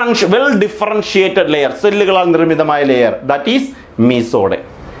വെൽ ഡിഫറൻഷിയേറ്റഡ് ലെയർ, സെല്ലുകളാൽ നിർമ്മിതമായ ലെയർ, ദാറ്റ് ഈസ് മീസോഡേ.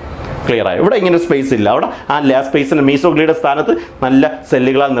 ക്ലിയർ ആയോ? ഇവിടെ ഇങ്ങനെ സ്പേസ് ഇല്ല. അവിടെ ആ ലെയർ സ്പേസിന്റെ മീസോഗ്ലിയുടെ സ്ഥാനത്ത് നല്ല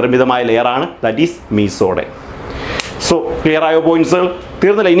സെല്ലുകളാൽ നിർമ്മിതമായ ലെയറാണ്, ദാറ്റ് ഈസ് മീസോഡേ. സോ ക്ലിയർ ആയോ? പോയിന്റ്സുകൾ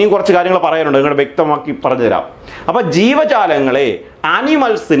തീർന്നില്ല, ഇനിയും കുറച്ച് കാര്യങ്ങൾ പറയാനുണ്ട്, നിങ്ങൾ വ്യക്തമാക്കി പറഞ്ഞു തരാം. അപ്പൊ ജീവജാലങ്ങളെ,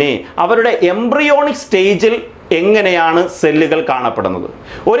 ആനിമൽസിനെ അവരുടെ എംബ്രിയോണിക് സ്റ്റേജിൽ എങ്ങനെയാണ് സെല്ലുകൾ കാണപ്പെടുന്നത്?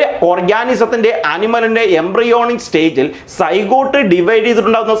 ഒരു ഓർഗാനിസത്തിന്റെ, ആനിമലിന്റെ എംബ്രിയോണിക് സ്റ്റേജിൽ സൈഗോട്ട് ഡിവൈഡ്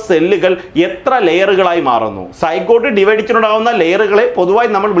ചെയ്തിട്ടുണ്ടാകുന്ന സെല്ലുകൾ എത്ര ലെയറുകളായി മാറുന്നു? സൈഗോട്ട് ഡിവൈഡ് ചെയ്തിട്ടുണ്ടാകുന്ന ലെയറുകളെ പൊതുവായി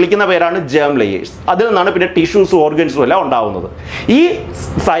നമ്മൾ വിളിക്കുന്ന പേരാണ് ജേം ലെയേഴ്സ്. അതിൽ നിന്നാണ് പിന്നെ ടിഷ്യൂസും ഓർഗൻസും എല്ലാം ഉണ്ടാവുന്നത്. ഈ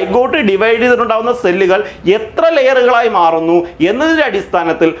സൈഗോട്ട് ഡിവൈഡ് ചെയ്തിട്ടുണ്ടാകുന്ന സെല്ലുകൾ എത്ര ലെയറുകളായി മാറുന്നു എന്നതിന്റെ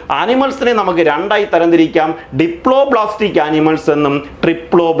അടിസ്ഥാനത്തിൽ ആനിമൽസിനെ നമുക്ക് രണ്ടായി തരംതിരിക്കാം, ഡിപ്ലോബ്ലാസ്റ്റിക് ആനിമൽസ് എന്നും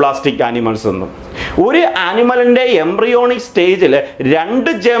ട്രിപ്ലോബ്ലാസ്റ്റിക് ആനിമൽസ് എന്നും. ഒരു ആനിമലിന്റെ എംബ്രിയോണിക് സ്റ്റേജിൽ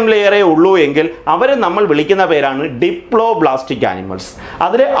 2 ജേം ലെയറേ ഉള്ളൂ എങ്കിൽ അവരെ നമ്മൾ വിളിക്കുന്ന പേരാണ് ഡിപ്ലോബ്ലാസ്റ്റിക് ആനിമൽസ്.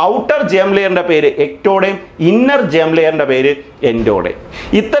 അതിൽ ഔട്ടർ ജേം ലെയറിന്റെ പേര് എക്ടോഡേം, ഇന്നർ ജേം ലെയറിന്റെ പേര് എൻഡോഡേം.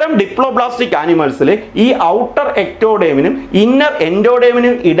 ഇത്തരം ഡിപ്ലോബ്ലാസ്റ്റിക് ആനിമൽസിൽ ഈ ഔട്ടർ എക്ടോഡേമിനും ഇന്നർ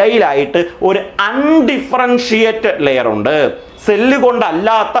എൻഡോഡേമിനും ഇടയിലായിട്ട് ഒരു അൺഡിഫറൻഷിയേറ്റഡ് ലെയർ ഉണ്ട്. സെല്ല്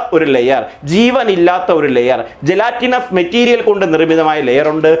കൊണ്ടല്ലാത്ത ഒരു ലെയർ, ജീവനില്ലാത്ത ഒരു ലെയർ, ജെലാറ്റിനസ് മെറ്റീരിയൽ കൊണ്ട് നിർമ്മിതമായ ലെയർ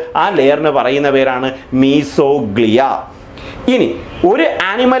ഉണ്ട്. ആ ലെയറിന് പറയുന്ന പേരാണ് മീസോഗ്ലിയ. ഇനി ഒരു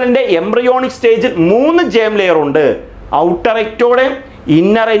ആനിമലിന്റെ എംബ്രിയോണിക് സ്റ്റേജിൽ 3 ജേം ലെയർ ഉണ്ട്. ഔട്ടർ എക്ടോഡേം,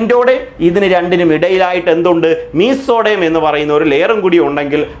 ഇന്നർ എൻഡോഡേം, ഇതിന് രണ്ടിനും ഇടയിലായിട്ട് എന്തുണ്ട്? മീസോഡേം എന്ന് പറയുന്ന ഒരു ലെയറും കൂടി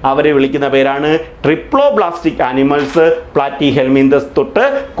ഉണ്ടെങ്കിൽ അവരെ വിളിക്കുന്ന പേരാണ് ട്രിപ്ലോബ്ലാസ്റ്റിക് ആനിമൽസ്. പ്ലാറ്റിഹെൽമിന്തസ് തൊട്ട്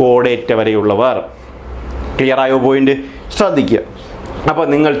കോഡേറ്റ വരെയുള്ളവർ. ക്ലിയർ ആയോ പോയിന്റ്? ശ്രദ്ധിക്കുക. അപ്പോൾ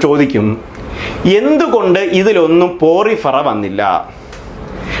നിങ്ങൾ ചോദിക്കും, എന്തുകൊണ്ട് ഇതിലൊന്നും പോറിഫറ വന്നില്ല?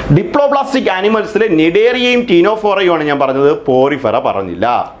 ഡിപ്ലോബ്ലാസ്റ്റിക് ആനിമൽസിൽ നിഡേറിയയും ടീനോഫോറയുമാണ് ഞാൻ പറഞ്ഞത്, പോറിഫറ പറഞ്ഞില്ല.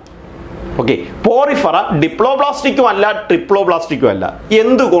 ഓക്കെ, പോറിഫറ ഡിപ്ലോബ്ലാസ്റ്റിക്കും അല്ല ട്രിപ്ലോബ്ലാസ്റ്റിക്കും അല്ല.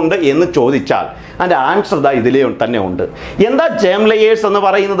 എന്തുകൊണ്ട് എന്ന് ചോദിച്ചാൽ അതിൻ്റെ ആൻസർ ദാ ഇതിലേ തന്നെ ഉണ്ട്. എന്താ ജേം ലെയേഴ്സ് എന്ന്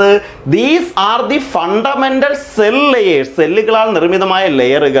പറയുന്നത്? These are the fundamental cell layers, സെല്ലുകളാൽ നിർമ്മിതമായ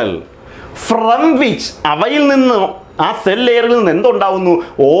ലെയറുകൾ. ഫ്രം വിച്ച്, അവയിൽ നിന്ന്, ആ സെൽ ലെയറിൽ നിന്ന് എന്തുണ്ടാവുന്നു?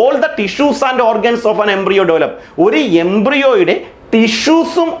 All the tissues and organs of an embryo develop. ഒരു എംബ്രിയോയുടെ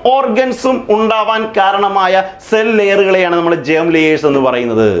ടിഷ്യൂസും ഓർഗൻസും ഉണ്ടാവാൻ കാരണമായ സെൽ ലെയറുകളെയാണ് നമ്മൾ ജേം ലെയേഴ്സ് എന്ന്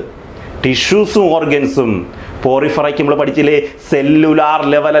പറയുന്നത്. ടിഷ്യൂസും ഓർഗൻസും. പോറിഫറയ്ക്ക് നമ്മൾ പഠിച്ചില്ലേ? സെല്ലുലാർ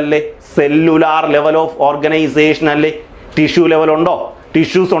ലെവൽ അല്ലേ? സെല്ലുലാർ ലെവൽ ഓഫ് ഓർഗനൈസേഷൻ അല്ലേ? ടിഷ്യൂ ലെവൽ ഉണ്ടോ?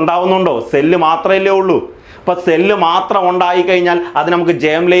 ടിഷ്യൂസ് ഉണ്ടാവുന്നുണ്ടോ? സെല്ല് മാത്രമല്ലേ ഉള്ളൂ. അപ്പോൾ സെല്ല് മാത്രം ഉണ്ടായി കഴിഞ്ഞാൽ അത് നമുക്ക്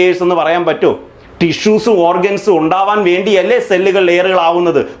ജേം ലെയേഴ്സ് എന്ന് പറയാൻ പറ്റുമോ? ടിഷ്യൂസും ഓർഗൻസും ഉണ്ടാവാൻ വേണ്ടിയല്ലേ സെല്ലുകൾ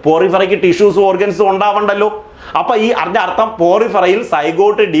ലെയറുകളാവുന്നത്. പോറിഫറയ്ക്ക് ടിഷ്യൂസും ഓർഗൻസും ഉണ്ടാവണ്ടല്ലോ. അപ്പോൾ ഈ അതിൻ്റെ അർത്ഥം പോറിഫറയിൽ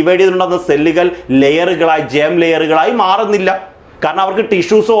സൈഗോട്ട് ഡിവൈഡ് ചെയ്തിട്ടുണ്ടെന്ന സെല്ലുകൾ ലെയറുകളായി, ജേം ലെയറുകളായി മാറുന്നില്ല. കാരണം അവർക്ക്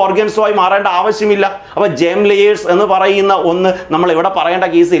ടിഷ്യൂസോ ഓർഗൻസോ ആയി മാറേണ്ട ആവശ്യമില്ല. അപ്പോൾ ജേം ലെയേഴ്സ് എന്ന് പറയുന്ന ഒന്ന് നമ്മൾ ഇവിടെ പറയേണ്ട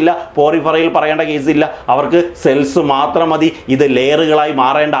കേസില്ല, പോറിഫറയിൽ പറയേണ്ട കേസില്ല. അവർക്ക് സെൽസ് മാത്രം മതി, ഇത് ലെയറുകളായി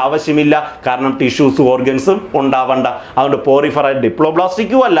മാറേണ്ട ആവശ്യമില്ല. കാരണം ടിഷ്യൂസും ഓർഗൻസും ഉണ്ടാവണ്ട. അതുകൊണ്ട് പോറിഫറ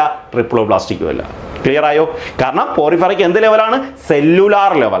ഡിപ്ലോബ്ലാസ്റ്റിക്കും അല്ല ട്രിപ്ലോബ്ലാസ്റ്റിക്കും അല്ല. ക്ലിയർ ആയോ? കാരണം പോറിഫറയ്ക്ക് എന്ത് ലെവലാണ്?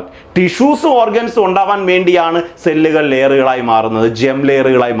 Cellular level. ടിഷ്യൂസും ഓർഗൻസും ഉണ്ടാവാൻ വേണ്ടിയാണ് സെല്ലുകൾ ലെയറുകളായി മാറുന്നത്, ജെം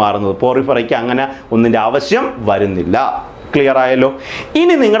ലെയറുകളായി മാറുന്നത്. പോറിഫറയ്ക്ക് അങ്ങനെ ഒന്നിൻ്റെ ആവശ്യം വരുന്നില്ല. ക്ലിയർ ആയല്ലോ?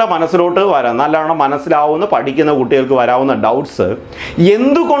 ഇനി നിങ്ങളുടെ മനസ്സിലോട്ട് വരാം, നല്ലവണ്ണം മനസ്സിലാവുന്ന പഠിക്കുന്ന കുട്ടികൾക്ക് വരാവുന്ന ഡൗട്ട്സ്,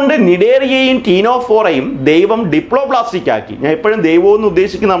 എന്തുകൊണ്ട് നിഡേറിയയും ടീനോഫോറയും ദൈവം ഡിപ്ലോബ്ലാസ്റ്റിക് ആക്കി? ഞാൻ എപ്പോഴും ദൈവം എന്ന്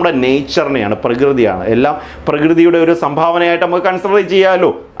ഉദ്ദേശിക്കുന്നത് നമ്മുടെ നേച്ചറിനെയാണ്, പ്രകൃതിയാണ്. എല്ലാം പ്രകൃതിയുടെ ഒരു സംഭാവനയായിട്ട് നമുക്ക് കൺസിഡർ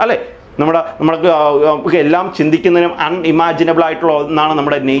ചെയ്യാമല്ലോ, അല്ലേ? നമ്മൾക്ക് എല്ലാം ചിന്തിക്കുന്നതിനും അൺഇമാജിനബിൾ ആയിട്ടുള്ള ഒന്നാണ്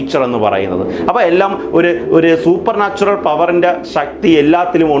നമ്മുടെ നേച്ചർ എന്ന് പറയുന്നത്. അപ്പോൾ എല്ലാം ഒരു സൂപ്പർ നാച്ചുറൽ പവറിൻ്റെ ശക്തി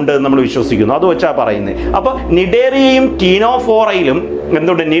എല്ലാത്തിലും ഉണ്ട് എന്ന് നമ്മൾ വിശ്വസിക്കുന്നു. അത് വെച്ചാൽ പറയുന്നത്. അപ്പോൾ നിഡേറിയയും ടീനോഫോറയിലും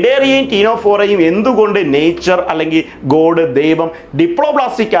എന്തുകൊണ്ട്? നിഡേറിയയും ടീനോഫോറയും എന്തുകൊണ്ട് നേച്ചർ അല്ലെങ്കിൽ ഗോഡ്, ദൈവം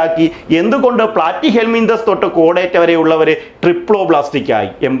ഡിപ്ലോബ്ലാസ്റ്റിക് ആക്കി? എന്തുകൊണ്ട് പ്ലാറ്റിഹെൽമിന്തസ് തൊട്ട് കോഡേറ്റ വരെയുള്ളവർ ട്രിപ്ലോബ്ലാസ്റ്റിക്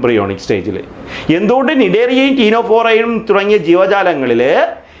ആയി എംബ്രിയോണിക് സ്റ്റേജിൽ? എന്തുകൊണ്ട് നിഡേറിയയും ടീനോഫോറയും തുടങ്ങിയ ജീവജാലങ്ങളിൽ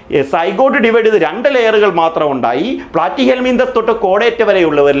സൈഗോട്ട് ഡിവൈഡ് ചെയ്ത് 2 ലെയറുകൾ മാത്രം ഉണ്ടായി? പ്ലാറ്റിഹെൽമിന്തസ് തൊട്ട് കോഡേറ്റ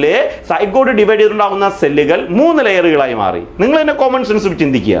വരെയുള്ളവരിൽ സൈഗോട്ട് ഡിവൈഡ് ചെയ്തിട്ടുണ്ടാകുന്ന സെല്ലുകൾ 3 ലെയറുകളായി മാറി. നിങ്ങൾ തന്നെ കോമൺ സെൻസ്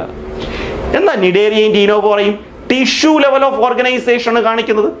ചിന്തിക്കുക. എന്താ നിഡേറിയയും ടീനോഫോറയും? ടിഷ്യൂ ലെവൽ ഓഫ് ഓർഗനൈസേഷൻ ആണ്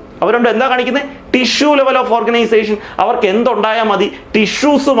കാണിക്കുന്നത്. അവരുണ്ട് എന്താ കാണിക്കുന്നത്? Tissue level of organisation. അവർക്ക് എന്തുണ്ടായാൽ മതി?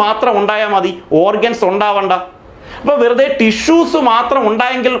 ടിഷ്യൂസ് മാത്രം ഉണ്ടായാൽ മതി, ഓർഗൻസ് ഉണ്ടാവണ്ട. അപ്പോൾ വെറുതെ ടിഷ്യൂസ് മാത്രം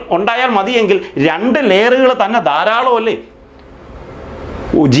ഉണ്ടായാൽ മതിയെങ്കിൽ 2 ലെയറുകൾ തന്നെ ധാരാളമല്ലേ?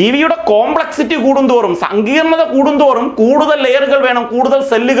 ജീവിയുടെ കോംപ്ലക്സിറ്റി കൂടുന്തോറും, സങ്കീർണത കൂടുന്തോറും കൂടുതൽ ലെയറുകൾ വേണം, കൂടുതൽ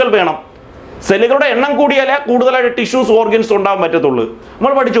സെല്ലുകൾ വേണം. സെല്ലുകളുടെ എണ്ണം കൂടിയാലേ കൂടുതലായിട്ട് ടിഷ്യൂസ് ഓർഗൻസ് ഉണ്ടാകാൻ പറ്റത്തുള്ളൂ.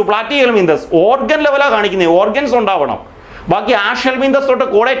 നമ്മൾ പഠിച്ചു പ്ലാറ്റിഹെൽമിന്തസ് ഓർഗൻ ലെവലാണ് കാണിക്കുന്നത്, ഓർഗൻസ് ഉണ്ടാവണം. ബാക്കി ആഷ്ഹെൽമിന്തസ് തൊട്ട്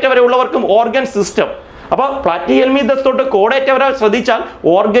കോഡേറ്റ വരെ ഉള്ളവർക്കും ഓർഗൻ സിസ്റ്റം. അപ്പോൾ പ്ലാറ്റിഹെൽമിന്തസ് തൊട്ട് കോഡേറ്റ വരെ ശ്രദ്ധിച്ചാൽ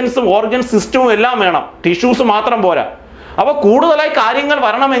ഓർഗൻസും ഓർഗൻ സിസ്റ്റവും എല്ലാം വേണം, ടിഷ്യൂസ് മാത്രം പോരാ. അപ്പോൾ കൂടുതലായി കാര്യങ്ങൾ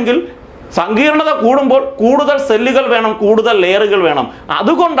വരണമെങ്കിൽ സങ്കീർണത കൂടുമ്പോൾ കൂടുതൽ സെല്ലുകൾ വേണം, കൂടുതൽ ലെയറുകൾ വേണം.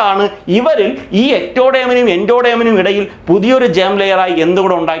 അതുകൊണ്ടാണ് ഇവരിൽ ഈ എക്ടോഡേമിനും എൻഡോഡേമിനും ഇടയിൽ പുതിയൊരു ജേം ലെയറായി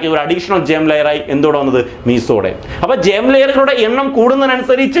എന്തുകൂടെ ഉണ്ടാക്കിയ ഒരു അഡീഷണൽ ജേം ലെയറായി എന്തുകൂടെ വന്നത്? മീസോഡേം. അപ്പോൾ ജേം ലെയറുകളുടെ എണ്ണം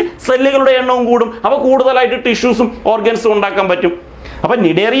കൂടുന്നതിനനുസരിച്ച് സെല്ലുകളുടെ എണ്ണവും കൂടും. അപ്പോൾ കൂടുതലായിട്ട് ടിഷ്യൂസും ഓർഗൻസും ഉണ്ടാക്കാൻ പറ്റും. അപ്പോൾ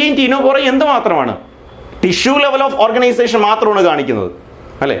നിഡേറിയയും ടീനോഫോറയും എന്ത് മാത്രമാണ്? ടിഷ്യൂ ലെവൽ ഓഫ് ഓർഗനൈസേഷൻ മാത്രമാണ് കാണിക്കുന്നത്,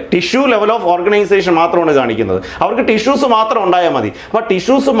 അല്ലേ? ടിഷ്യൂ ലെവൽ ഓഫ് ഓർഗനൈസേഷൻ മാത്രമാണ് കാണിക്കുന്നത്. അവർക്ക് ടിഷ്യൂസ് മാത്രം ഉണ്ടായാൽ മതി. അപ്പോൾ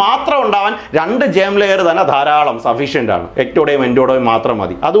ടിഷ്യൂസ് മാത്രം ഉണ്ടാവാൻ 2 ജേം ലെയർ തന്നെ ധാരാളം, സഫീഷ്യൻ്റ് ആണ്. എക്ടോഡേം എൻഡോഡേം മാത്രം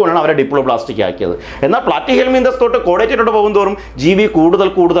മതി. അതുകൊണ്ടാണ് അവരെ ഡിപ്ലോബ്ലാസ്റ്റിക് ആക്കിയത്. എന്നാൽ പ്ലാറ്റിഹെൽമിന്തസ് തൊട്ട് കോഡേറ്റോട്ട് പോകുന്തോറും ജീവി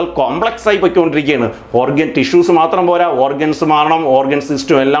കൂടുതൽ കോംപ്ലക്സ് ആയി പോയിക്കൊണ്ടിരിക്കുകയാണ്. ടിഷ്യൂസ് മാത്രം പോരാ, ഓർഗൻസ് മാറണം, ഓർഗൻ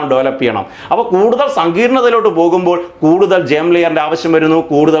സിസ്റ്റം എല്ലാം ഡെവലപ്പ് ചെയ്യണം. അപ്പോൾ കൂടുതൽ സങ്കീർണതയിലോട്ട് പോകുമ്പോൾ കൂടുതൽ ജേം ലെയറിൻ്റെ ആവശ്യം വരുന്നു,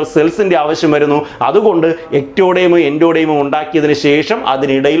 കൂടുതൽ സെൽസിൻ്റെ ആവശ്യം വരുന്നു. അതുകൊണ്ട് എക്ടോഡേമും എൻഡോഡേമും ഉണ്ടാക്കിയതിന് ശേഷം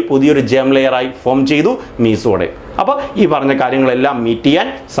അതിനിടയിൽ പുതിയൊരു ജേം ലെയറായി ഫോം ചെയ്തു മീസോഡേം. അപ്പോൾ ഈ പറഞ്ഞ കാര്യങ്ങളെല്ലാം മീറ്റ് ചെയ്യാൻ,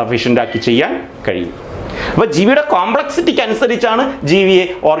 സഫീഷ്യൻ്റ് ആക്കി ചെയ്യാൻ കഴിയും. അപ്പോൾ ജീവിയുടെ കോംപ്ലക്സിറ്റിക്ക് അനുസരിച്ചാണ് ജീവിയെ,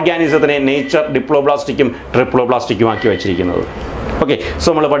 ഓർഗാനിസത്തിനെ നേച്ചർ ഡിപ്ലോബ്ലാസ്റ്റിക്കും ട്രിപ്ലോബ്ലാസ്റ്റിക്കും ആക്കി വെച്ചിരിക്കുന്നത്. ഓക്കെ, സോ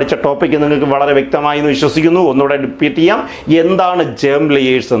നമ്മൾ പഠിച്ച ടോപ്പിക്ക് നിങ്ങൾക്ക് വളരെ വ്യക്തമായി എന്ന് വിശ്വസിക്കുന്നു. ഒന്നുകൂടെ റിപ്പീറ്റ് ചെയ്യാം. എന്താണ് ജേം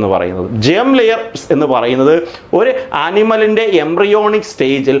ലെയേഴ്സ് എന്ന് പറയുന്നത്? ജേം ലെയേഴ്സ് എന്ന് പറയുന്നത് ഒരു ആനിമലിൻ്റെ എംബ്രിയോണിക്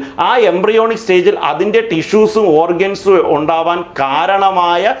സ്റ്റേജിൽ, ആ എംബ്രിയോണിക് സ്റ്റേജിൽ അതിൻ്റെ ടിഷ്യൂസും ഓർഗൻസും ഉണ്ടാവാൻ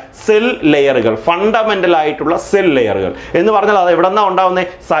കാരണമായ സെൽ ലെയറുകൾ, ഫണ്ടമെൻ്റൽ ആയിട്ടുള്ള സെൽ ലെയറുകൾ എന്ന് പറഞ്ഞാൽ അത് എവിടെ നിന്നാണ് ഉണ്ടാവുന്നത്?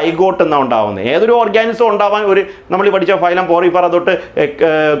 സൈഗോട്ട് എന്നാണ് ഉണ്ടാവുന്നത്. ഏതൊരു ഓർഗാനിസം ഉണ്ടാവാൻ ഒരു നമ്മൾ പഠിച്ച ഫൈലം പോറിഫറ തൊട്ട്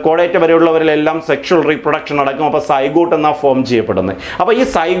കോഡേറ്റ വരെയുള്ളവരിലെല്ലാം സെക്ഷൽ റീപ്രൊഡക്ഷൻ നടക്കും. അപ്പോൾ സൈഗോട്ട് എന്നാണ് ഫോം ചെയ്യപ്പെടുന്നത്. അപ്പോൾ ഈ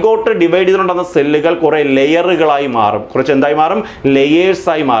സൈഗോട്ട് ഡിവൈഡ് ചെയ്തിട്ടുണ്ടെന്ന സെല്ലുകൾ കുറേ ലെയറുകളായി മാറും, കുറച്ച് എന്തായി മാറും?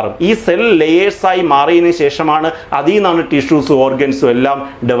 ലെയേഴ്സായി മാറും. ഈ സെൽ ലെയേഴ്സായി മാറിയതിന് ശേഷമാണ് അതിൽ നിന്നാണ് ടിഷ്യൂസും ഓർഗൻസും എല്ലാം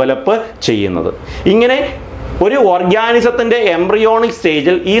ഡെവലപ്പ് ചെയ്യുന്നത്. ഇങ്ങനെ ഒരു ഓർഗാനിസത്തിൻ്റെ എംബ്രിയോണിക്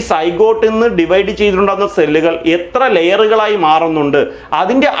സ്റ്റേജിൽ ഈ സൈഗോട്ടിൽ നിന്ന് ഡിവൈഡ് ചെയ്തിട്ടുണ്ടാകുന്ന സെല്ലുകൾ എത്ര ലെയറുകളായി മാറുന്നുണ്ട്,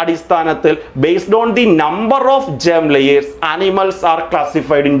 അതിൻ്റെ അടിസ്ഥാനത്തിൽ based on the number of germ layers animals are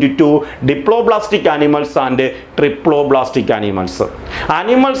classified in to diploblastic animals and triploblastic animals.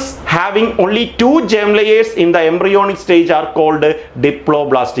 Animals having only 2 germ layers in the embryonic stage are called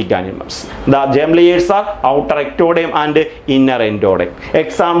diploblastic animals. The germ layers are outer ectoderm and inner endoderm.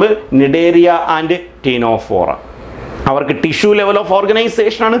 Example, Cnidaria and Ctenophora. അവർക്ക് tissue level of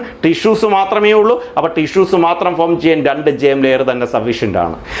organisation ആണ്, tissues മാത്രമേ ഉള്ളൂ. അപ്പോൾ tissues മാത്രം form ചെയ്യാൻ 2 germ layer തന്നെ sufficient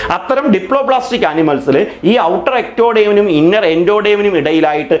ആണ്. അത്തരം ഡിപ്ലോബ്ലാസ്റ്റിക് ആനിമൽസിൽ ഈ ഔട്ടർ എക്ടോഡേമിനും ഇന്നർ എൻഡോഡേമിനും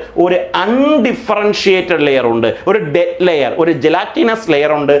ഇടയിലായിട്ട് ഒരു അൺഡിഫറൻഷിയേറ്റഡ് ലെയർ ഉണ്ട്, ഒരു ഡെഡ് ലെയർ, ഒരു ജെലാറ്റിനസ്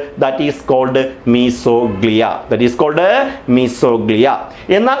ലെയർ ഉണ്ട്. That is called mesoglea.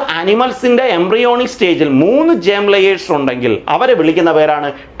 എന്നാൽ ആനിമൽസിൻ്റെ എംബ്രിയോണിക് സ്റ്റേജിൽ 3 ജേം ലെയേഴ്സ് ഉണ്ടെങ്കിൽ അവരെ വിളിക്കുന്ന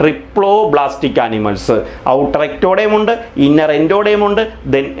പേരാണ് ട്രിപ്ലോബ്ലാസ്റ്റിക് ആനിമൽസ്. ഔട്ടർ എക്ടോഡേം ഉണ്ട്, ഇന്നർ എൻഡോഡേം ഉണ്ട്,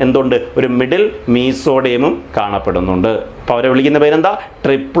 ദെൻ എന്തുണ്ട്? ഒരു മിഡിൽ മീസോഡേമും കാണപ്പെടുന്നുണ്ട്. അപ്പോൾ അവരെ വിളിക്കുന്ന പേരെന്താ?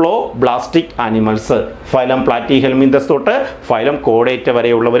 Triploblastic animals. ഫൈലം പ്ലാറ്റിഹെൽമിന്തസ് തൊട്ട് ഫൈലം കോഡേറ്റ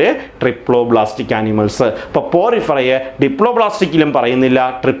വരെയുള്ളവർ ട്രിപ്ലോബ്ലാസ്റ്റിക് ആനിമൽസ്. ഇപ്പോൾ പോറിഫറയെ ഡിപ്ലോബ്ലാസ്റ്റിക്കിലും പറയുന്നില്ല,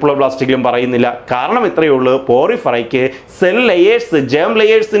 ട്രിപ്ലോബ്ലാസ്റ്റിക്കിലും പറയുന്നില്ല. കാരണം ഇത്രയേ ഉള്ളൂ, പോറിഫറയ്ക്ക് സെൽ ലെയേഴ്സ്, ജേം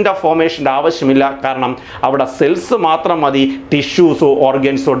ലെയേഴ്സിൻ്റെ ഫോർമേഷൻ്റെ ആവശ്യമില്ല. കാരണം അവിടെ സെൽസ് മാത്രം മതി, ടിഷ്യൂസോ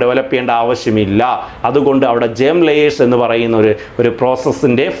ഓർഗൻസോ ഡെവലപ്പ് ചെയ്യേണ്ട ആവശ്യമില്ല. അതുകൊണ്ട് അവിടെ ജേം ലെയേഴ്സ് എന്ന് പറയുന്ന ഒരു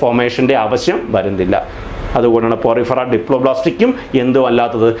പ്രോസസ്സിൻ്റെ ഫോർമേഷൻ്റെ ആവശ്യം വരുന്നില്ല. അതുകൊണ്ടാണ് പോറിഫറ ഡിപ്ലോബ്ലാസ്റ്റിക്കും എന്തും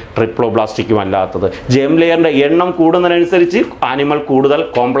അല്ലാത്തത്, ട്രിപ്ലോബ്ലാസ്റ്റിക്കും അല്ലാത്തത്. ജേം ലെയറിൻ്റെ എണ്ണം കൂടുന്നതിനനുസരിച്ച് ആനിമൽ കൂടുതൽ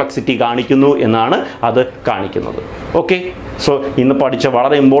കോംപ്ലക്സിറ്റി കാണിക്കുന്നു എന്നാണ് അത് കാണിക്കുന്നത്. ഓക്കെ, സോ ഇന്ന് പഠിച്ച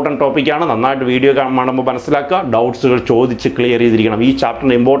വളരെ ഇമ്പോർട്ടൻറ്റ് ടോപ്പിക്കാണ്. നന്നായിട്ട് വീഡിയോ കാണുമ്പോൾ മനസ്സിലാക്കുക, ഡൗട്ട്സുകൾ ചോദിച്ച് ക്ലിയർ ചെയ്തിരിക്കണം. ഈ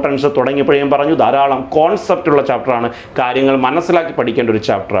ചാപ്റ്ററിൻ്റെ ഇമ്പോർട്ടൻസ് തുടങ്ങിയപ്പോഴേയും പറഞ്ഞു, ധാരാളം കോൺസെപ്റ്റുള്ള ചാപ്റ്ററാണ്, കാര്യങ്ങൾ മനസ്സിലാക്കി പഠിക്കേണ്ട ഒരു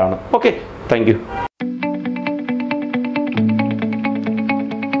ചാപ്റ്ററാണ്. Okay, thank you.